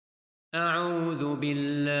أعوذ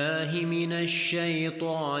بالله من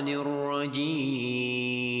الشيطان الرجيم.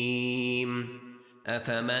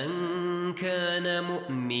 أفمن كان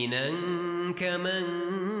مؤمنا كمن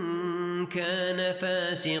كان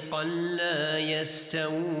فاسقا لا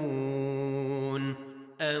يستوون.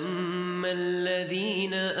 أما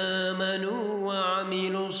الذين آمنوا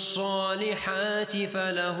وعملوا الصالحات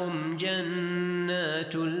فلهم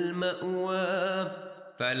جنات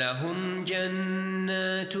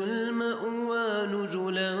المأوى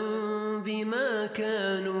نزلا بما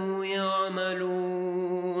كانوا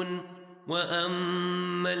يعملون.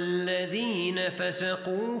 وأما الذين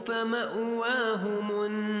فسقوا فمأواهم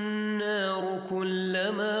النار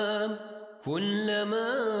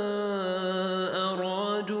كلما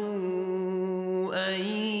أرادوا أن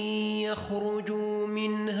يخرجوا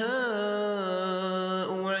منها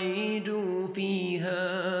أعيدوا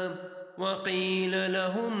فيها وقيل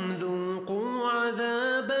لهم ذوقوا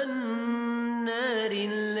عذاب النار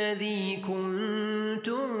الذي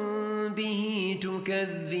كنتم به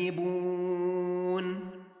تكذبون.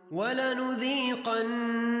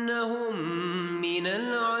 ولنذيقنهم من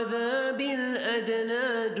العذاب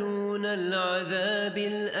الأدنى دون العذاب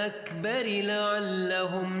الأكبر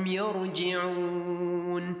لعلهم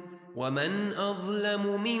يرجعون. ومن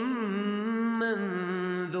أظلم ممن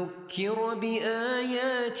ذكر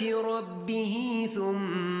بآيات ربه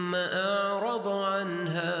ثم أعرض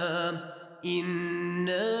عنها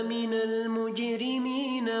إنا من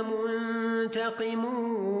المجرمين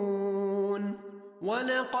منتقمون.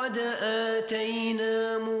 ولقد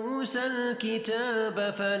آتينا موسى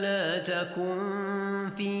الكتاب فلا تكن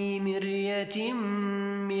في مرية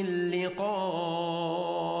من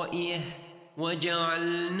لقائه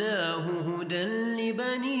وجعلناه هدى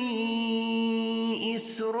لبني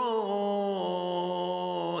إسرائيل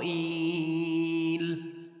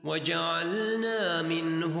وجعلنا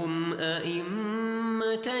منهم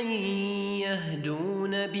أئمة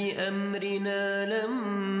يهدون بأمرنا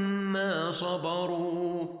لما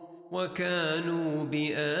صبروا وكانوا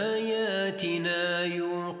بآياتنا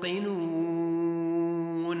يوقنون.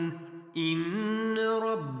 إن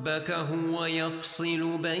ربك هو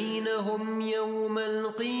يفصل بينهم يوم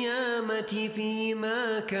القيامة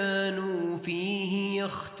فيما كانوا فيه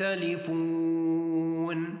يختلفون.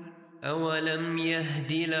 أولم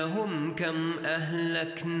يهد لهم كم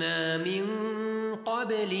أهلكنا من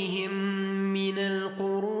قبلهم من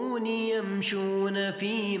القرون يمشون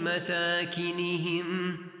في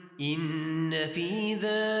مساكنهم إن في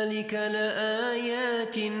ذلك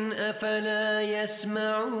لآيات أفلا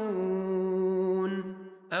يسمعون.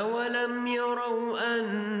 أولم يروا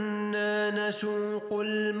أنا نسوق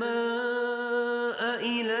الماء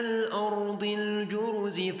إلى الأرض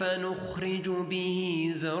الجرز فنخرج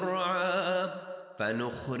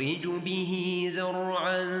به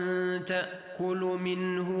زرعا تأكل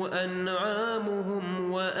منه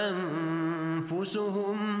أنعامهم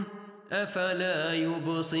وأنفسهم أفلا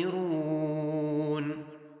يبصرون.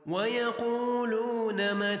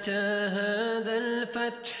 ويقولون متى هذا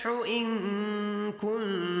الفتح إن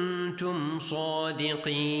كنتم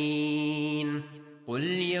صادقين. قل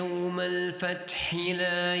يوم الفتح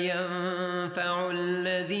لا ينفع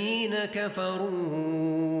الذين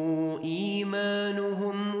كفروا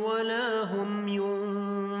إيمانهم ولا هم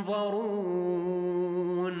ينظرون.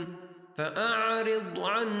 فأعرض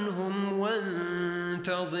عنهم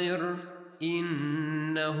وانتظر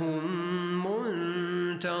إنهم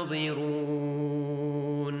منتظرون.